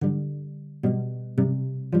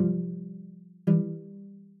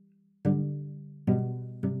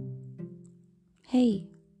Hey,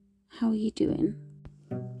 how are you doing?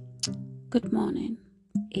 Good morning.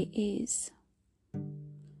 It is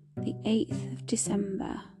the 8th of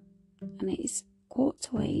December and it is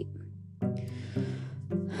 7:45. I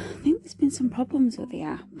think there's been some problems with the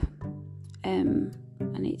app and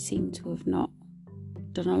it seemed to have not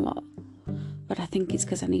done a lot, but I think it's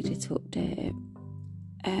because I needed to update it.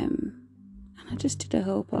 And I just did a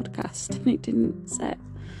whole podcast and it didn't set.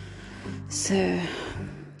 So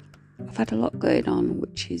I've had a lot going on,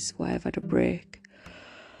 which is why I've had a break.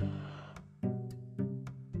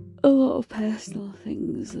 A lot of personal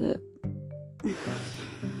things that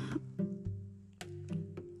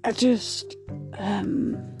I just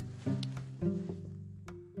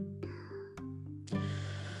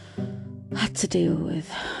had to deal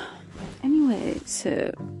with. Anyway,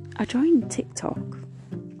 so I joined TikTok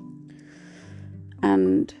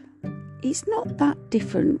and it's not that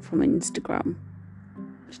different from Instagram.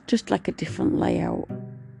 It's just like a different layout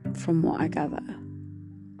from what I gather.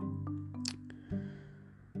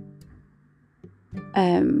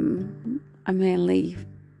 I mainly,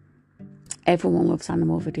 everyone loves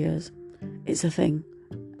animal videos. It's a thing.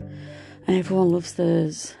 And everyone loves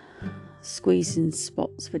those squeezing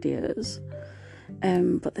spots videos.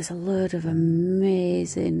 But there's a load of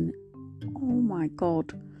amazing, oh my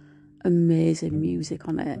God, amazing music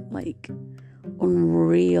on it. Like,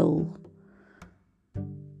 unreal.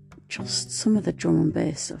 Just some of the drum and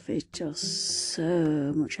bass stuff is just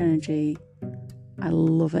so much energy. I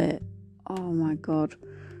love it. Oh my God.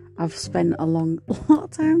 I've spent a lot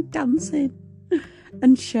of time dancing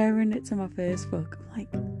and sharing it to my Facebook. I'm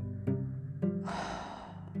like,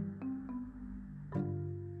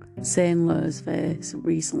 saying Lowe's face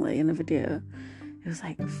recently in a video. It was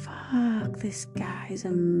like, fuck, this guy's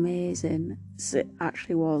amazing. It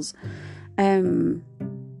actually was.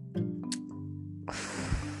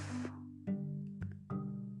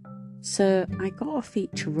 So I got a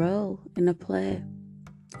feature role in a play.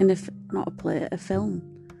 A film.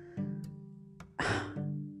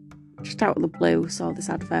 Just out of the blue, saw this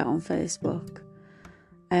advert on Facebook.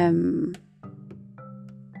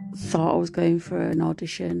 Thought I was going for an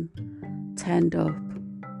audition. Turned up.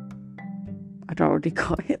 I'd already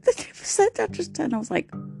got it. They never said I just turned. I was like,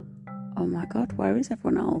 oh my God, where is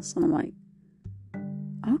everyone else? And I'm like,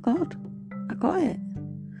 oh God, I got it.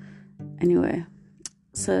 Anyway,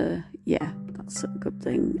 so yeah, that's a good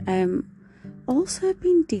thing. Also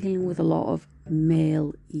been dealing with a lot of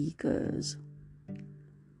male egos.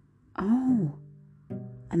 Oh,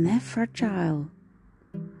 and they're fragile,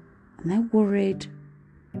 and they're worried,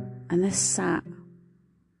 and they're sat,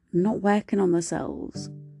 not working on themselves,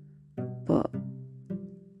 but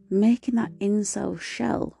making that incel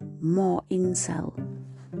shell more incel.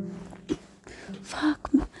 Fuck.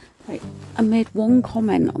 Right, I made one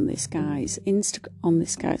comment on this guy's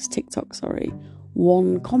TikTok.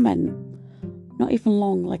 One comment, not even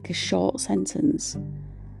long, like a short sentence.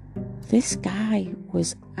 This guy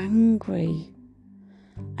was angry,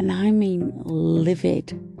 and I mean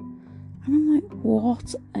livid. And I'm like,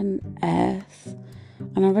 what on earth?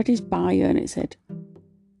 And I read his bio and it said,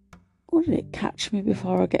 what did it, catch me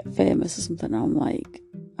before I get famous or something? And I'm like,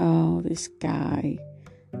 oh, this guy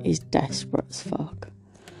is desperate as fuck.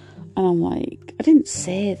 And I'm like, I didn't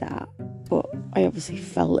say that, but I obviously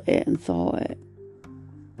felt it and thought it.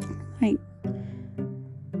 Like,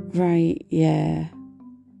 right, yeah.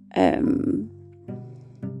 And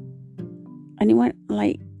it went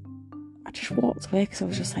like, I just walked away because I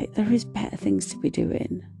was just like, there is better things to be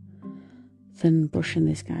doing than brushing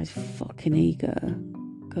this guy's fucking ego.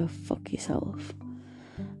 Go fuck yourself.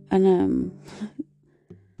 And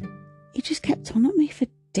he just kept on at me for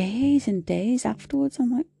days and days afterwards.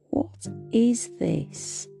 I'm like, what is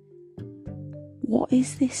this? What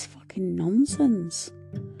is this fucking nonsense?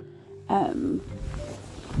 And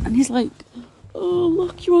he's like, oh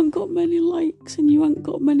look, you haven't got many likes and you haven't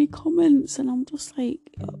got many comments. And I'm just like,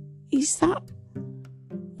 is that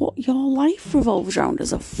what your life revolves around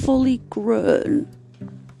as a fully grown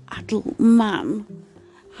adult man?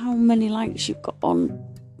 How many likes you've got on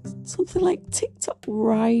something like TikTok?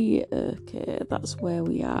 Right, okay, that's where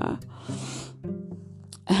we are.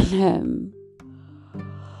 And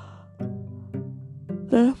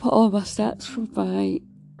then I put all my stats from my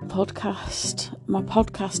podcast. My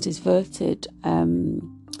podcast is voted, and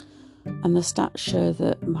the stats show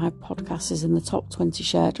that my podcast is in the top 20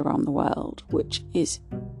 shared around the world, which is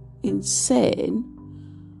insane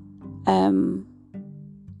and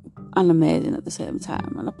amazing at the same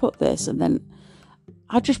time. And I put this, and then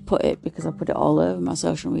I just put it because I put it all over my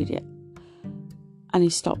social media, and he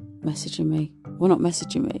stopped messaging me. Well, not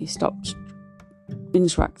messaging me, he stopped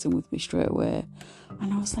interacting with me straight away.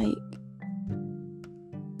 And I was like,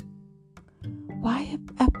 why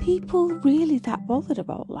are people really that bothered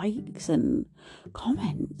about likes and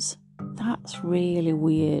comments? That's really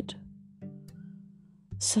weird.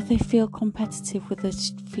 So they feel competitive with a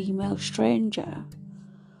female stranger.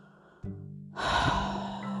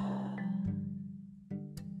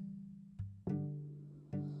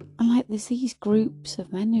 And like, there's these groups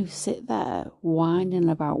of men who sit there whining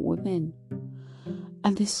about women.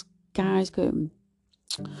 And this guy's going,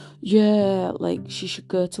 yeah, like, she should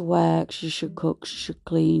go to work, she should cook, she should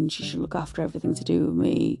clean, she should look after everything to do with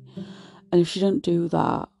me. And if she don't do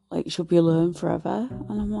that, like, she'll be alone forever.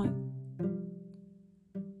 And I'm like,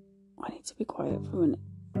 I need to be quiet for a minute.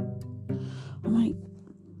 I'm like,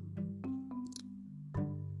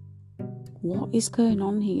 what is going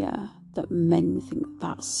on here that men think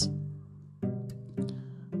that's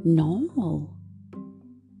normal?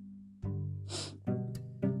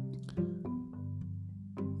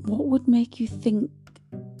 What would make you think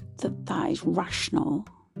that that is rational?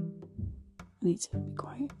 I need to be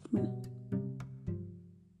quiet for a minute.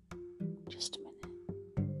 Just a minute.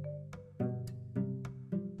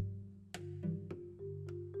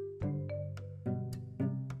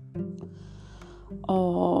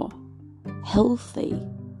 Or healthy.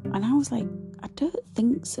 And I was like, I don't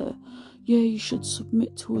think so. Yeah, you should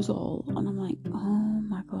submit to us all. And I'm like, oh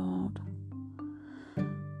my God.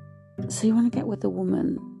 So you want to get with the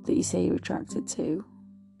woman that you say you're attracted to,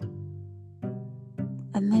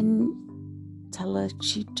 and then tell her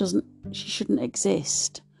she shouldn't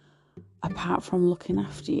exist apart from looking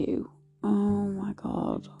after you. Oh my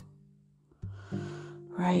God.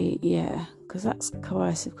 Right, yeah, because that's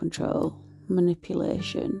coercive control,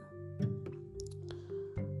 manipulation.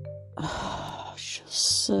 Oh,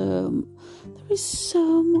 there is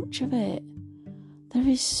so much of it. There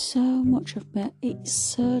is so much of it. It's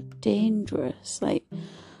so dangerous. Like,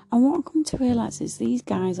 and what I've come to realise is these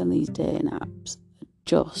guys on these dating apps are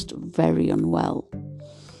just very unwell.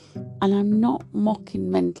 And I'm not mocking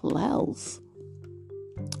mental health.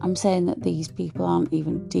 I'm saying that these people aren't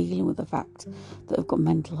even dealing with the fact that they've got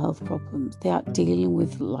mental health problems. They aren't dealing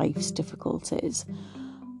with life's difficulties.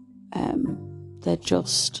 They're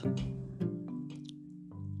just...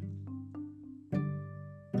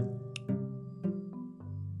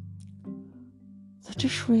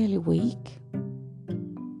 just really weak,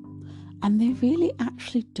 and they really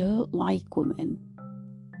actually don't like women.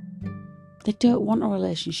 They don't want a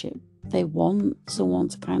relationship. They want someone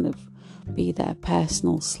to kind of be their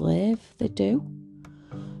personal slave. They do.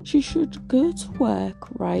 She should go to work,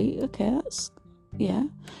 right? Okay, that's, yeah.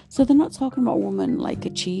 So they're not talking about a woman like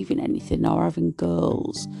achieving anything or having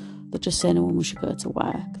goals. They're just saying a woman should go to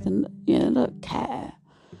work. Then, you know, they don't care.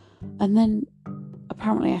 And then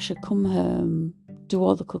apparently I should come home, do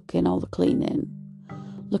all the cooking, all the cleaning,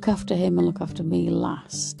 look after him and look after me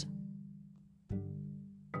last.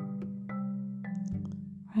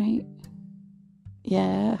 Right?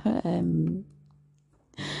 Yeah.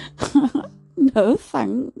 No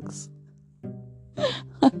thanks.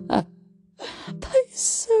 That is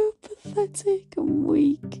so pathetic and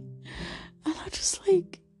weak. And I just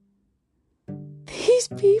like, these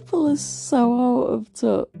people are so out of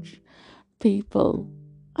touch. People,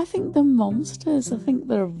 I think they're monsters. I think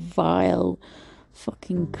they're vile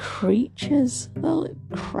fucking creatures. They're like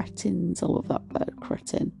cretins. I love that word,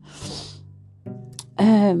 cretin.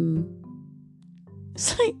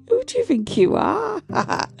 It's like, who do you think you are?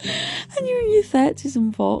 And you're in your 30s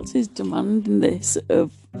and 40s demanding this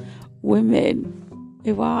of women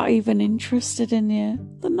who aren't even interested in you.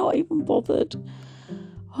 They're not even bothered.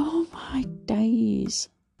 Oh my days.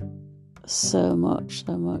 So much.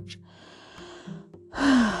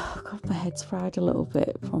 God, my head's fried a little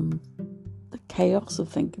bit from the chaos of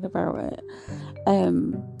thinking about it.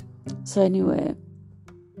 So anyway,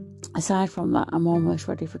 aside from that, I'm almost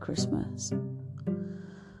ready for Christmas.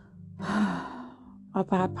 I've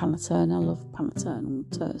had panettone. I love panettone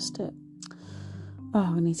and toast it.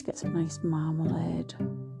 Oh, I need to get some nice marmalade.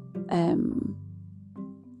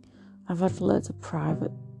 I've had loads of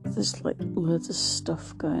there's like loads of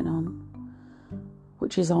stuff going on,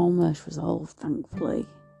 which is almost resolved, thankfully.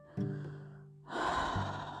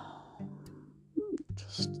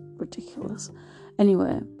 Just ridiculous.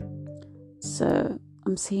 Anyway, so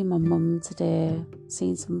I'm seeing my mum today,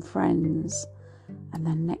 seeing some friends, and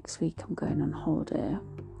then next week I'm going on holiday.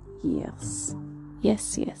 Yes.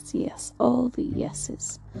 All the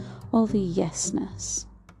yeses. All the yesness.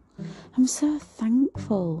 I'm so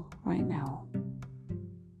thankful right now.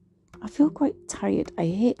 I feel quite tired. I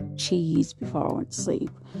ate cheese before I went to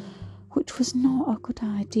sleep which was not a good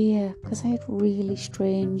idea because I had really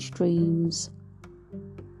strange dreams.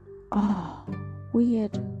 Oh,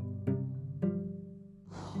 weird.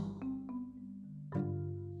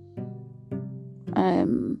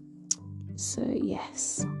 So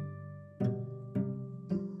yes,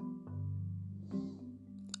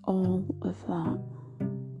 all of that.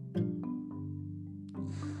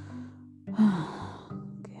 Oh,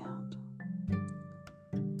 God.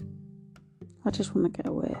 I just want to get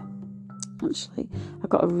away. Actually, I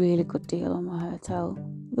got a really good deal on my hotel.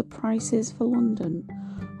 The prices for London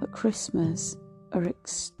at Christmas are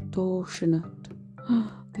extortionate.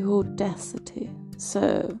 The audacity.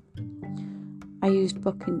 So I used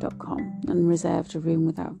booking.com and reserved a room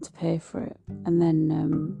without having to pay for it. And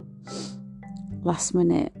then last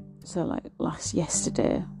minute, so like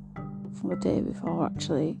yesterday, or the day before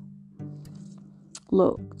actually,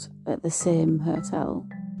 looked at the same hotel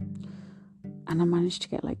and I managed to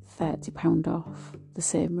get like £30 off the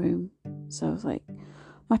same room. So I was like,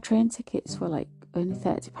 my train tickets were like only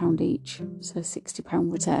 £30 each, so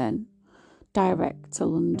 £60 return direct to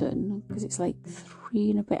London because it's like 3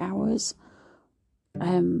 and a bit hours.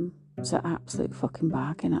 So absolute fucking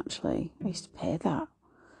bargain actually. I used to pay that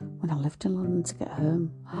when I lived in London to get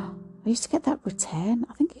home. I used to get that return.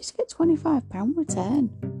 I think I used to get £25 return.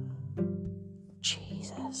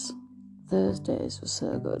 Jesus. Thursdays were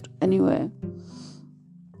so good. Anyway,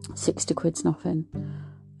 60 quid's nothing.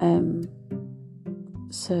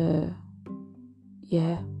 So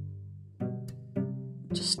yeah.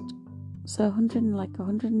 Just so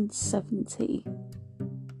 170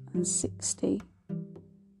 and 60.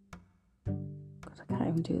 God, I can't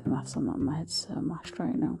even do the maths on that. My head's so mashed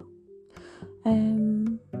right now.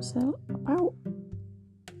 So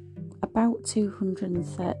about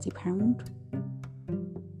 £230.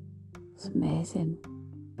 It's amazing.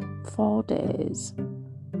 4 days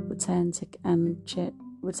return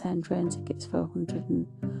train tickets for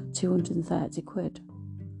 230 quid.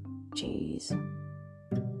 Jeez.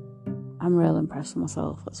 I'm real impressed with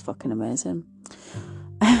myself. That's fucking amazing.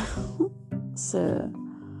 So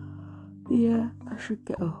yeah, I should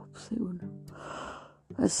get up soon.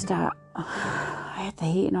 Let's start. I had the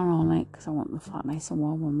heating on all night because I want the flat nice and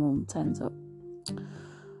warm when Mum turns up.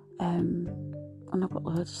 And I've got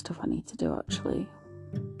loads of stuff I need to do actually.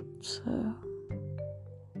 So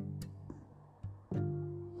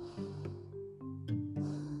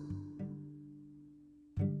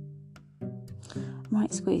I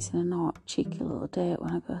might squeeze in a not cheeky little date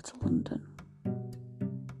when I go to London.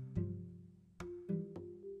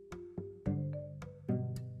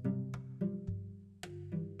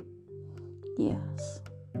 Yes.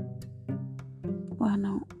 Why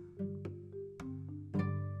not?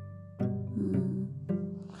 I'm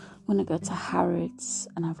going to go to Harrods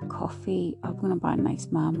and have a coffee. I'm going to buy a nice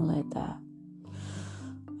marmalade there.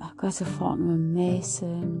 I'll go to Fortnum and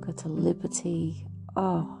Mason, go to Liberty.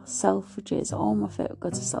 Oh, Selfridges. All my favourite. Go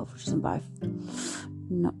to Selfridges and buy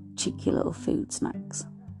not cheeky little food snacks.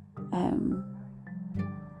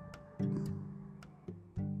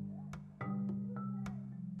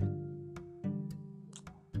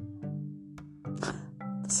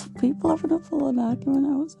 Some people having a full-on argument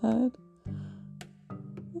outside.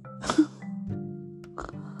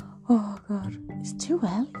 Oh God, it's too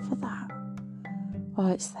early for that. Oh,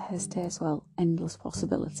 it's Thursday as well. Endless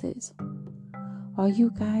possibilities. Oh,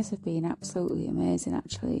 you guys have been absolutely amazing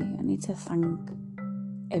actually. I need to thank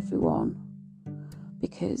everyone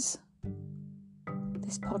because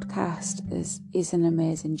this podcast is an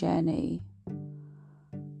amazing journey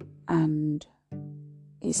and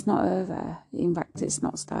it's not over. In fact, it's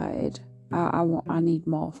not started. I need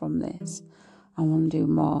more from this. I want to do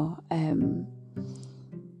more.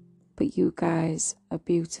 But you guys are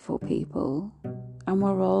beautiful people and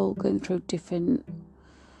we're all going through different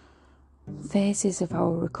phases of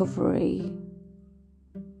our recovery,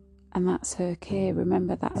 and that's okay.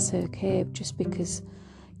 Remember, that's okay. Just because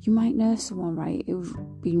you might know someone, right, who's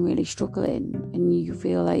been really struggling and you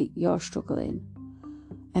feel like you're struggling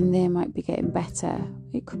and they might be getting better,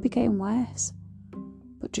 it could be getting worse.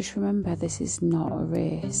 But just remember, this is not a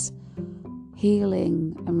race.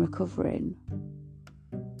 Healing and recovering,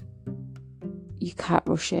 you can't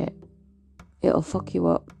rush it. It'll fuck you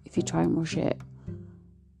up if you try and rush it.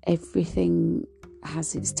 Everything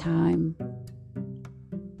has its time.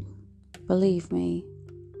 Believe me,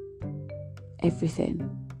 everything.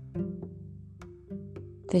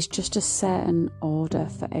 There's just a certain order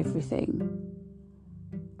for everything.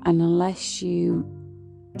 And unless you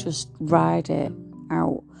just ride it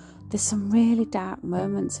out, there's some really dark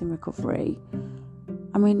moments in recovery.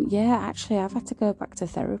 I mean, yeah, actually, I've had to go back to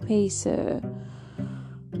therapy, so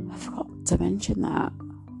I forgot to mention that.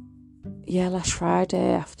 Yeah, last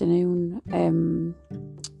Friday afternoon,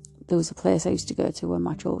 there was a place I used to go to when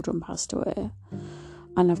my children passed away,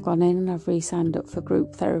 and I've gone in and I've re-signed up for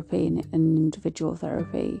group therapy and individual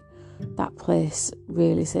therapy. That place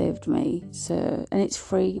really saved me. So, and it's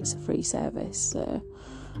free. It's a free service. So,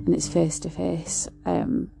 and it's face to face.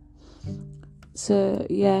 So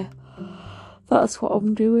yeah, that's what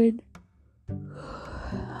I'm doing.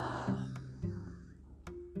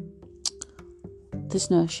 There's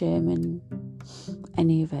no shame in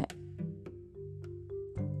any of it.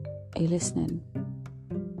 Are you listening?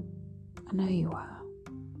 I know you are.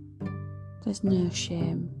 There's no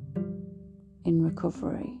shame in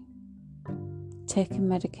recovery. Taking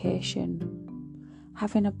medication,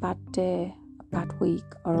 having a bad day, a bad week,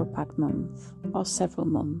 or a bad month, or several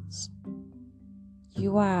months.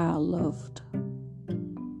 You are loved.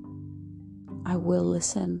 I will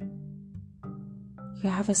listen. You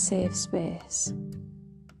have a safe space.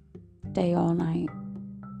 Day or night.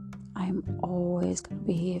 I am always going to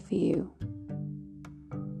be here for you.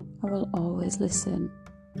 I will always listen.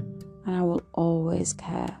 And I will always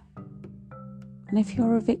care. And if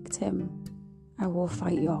you're a victim, I will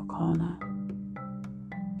fight your corner.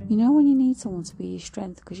 You know when you need someone to be your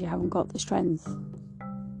strength because you haven't got the strength?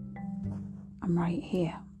 I'm right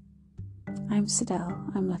here. I'm Sidel.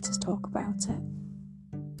 I'm Let Us Talk About It.